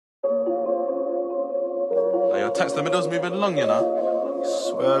Tankz, the middle's moving long, you know.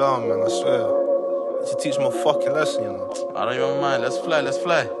 Swear down, man, I swear. I need to teach him a fucking lesson, you know. I don't even mind. Let's fly, let's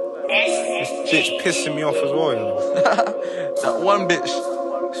fly. This bitch pissing me off as well, you know. That one bitch.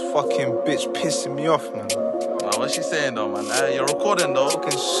 This fucking bitch pissing me off, man. What's she saying though, man? You're recording though.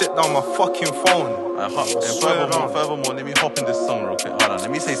 Fucking shit down my fucking phone. Furthermore, let me hop in this song real quick. Hold on,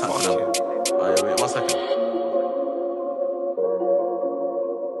 let me say something to them. Wait, 1 second.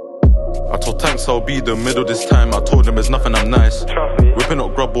 I told Tankz I'll be the middle this time. I told him it's nothing, I'm nice. Whipping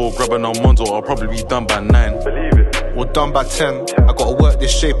up grub or grabbing on Monzo, I'll probably be done by 9. Or done by 10. I gotta work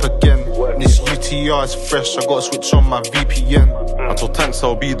this shape again. And this UTR is fresh, I gotta switch on my VPN. I told Tankz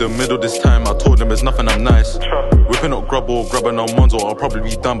I'll be the middle this time. I told him it's nothing, I'm nice. Whipping up grub or grabbing on Monzo, I'll probably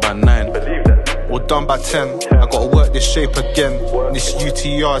be done by 9. Or done by 10. I gotta work this shape again. And this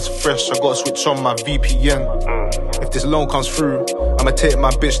UTR is fresh, I gotta switch on my VPN. If this loan comes through, I'ma take my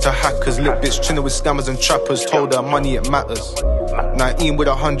bitch to hackers. Lit bitch chilling with scammers and trappers. Told her money it matters. 19 with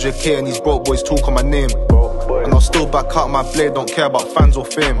 100k and these broke boys talk on my name. And I'll still back out my blade, don't care about fans or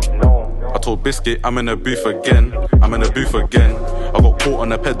fame. I told Biscuit I'm in a booth again. I'm in a booth again. I got caught on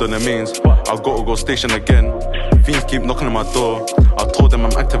the ped on the mains. I gotta go station again. Fiends keep knocking on my door. I told them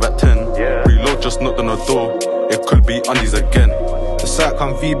I'm active at 10. Reload just knocked on the door. It could be undies again. The site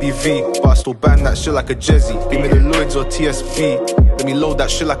come VBV, but I still ban that shit like a Jezzy. Give me the Lloyds or TSB. Let me load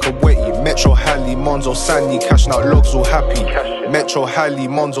that shit like a wetty. Metro Halley, Monzo Sandy, cashing out logs all happy. Metro Halley,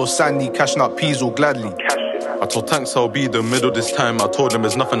 Monzo Sandy, cashing out peas all gladly. I told Tankz I'll be the middle this time. I told him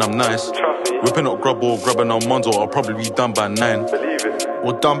it's nothing, I'm nice. Whipping up grub or grabbing on Monzo, I'll probably be done by 9.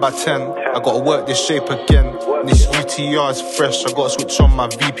 Or done by 10. I gotta work this shape again. And this UTR is fresh, I gotta switch on my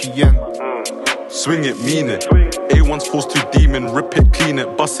VPN. Swing it, mean it. A1's forced to demon. Rip it, clean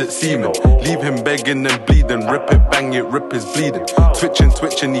it, bust it, semen. Leave him begging and bleeding. Rip it, bang it, rip his bleeding. Twitching,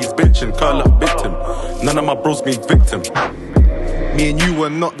 he's bitching. Curl up victim. None of my bros been victim. Me and you were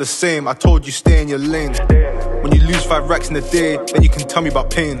not the same. I told you stay in your lane. When you lose 5 racks in a day, then you can tell me about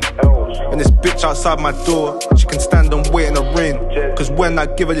pain. And this bitch outside my door, she can stand and wait in the rain. Cause when I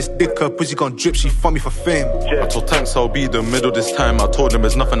give her this dick, her pussy gon' drip, she fund me for fame. I told Tankz I'll be the middle this time. I told him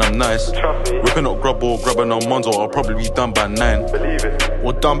it's nothing, I'm nice. Whipping up grub or grabbing on Monzo, I'll probably be done by 9.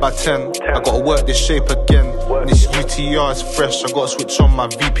 Or done by 10. I gotta work this shape again. And this UTR is fresh, I gotta switch on my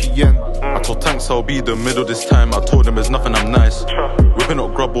VPN. I told Tankz I'll be the middle this time. I told him it's nothing, I'm nice. Whipping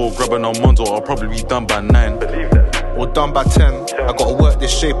up grub or grabbing on Monzo, I'll probably be done by 9. Or done by 10. I gotta work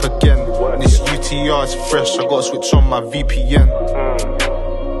this shape again. And this UTR is fresh, I gotta switch on my VPN.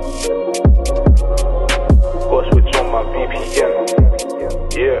 Gotta switch on my VPN.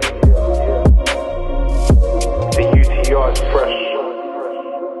 Yeah. The UTR is fresh.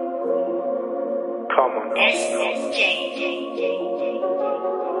 Come on.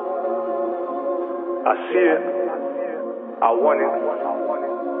 I see it. I want it.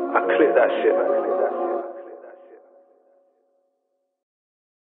 I click that shit.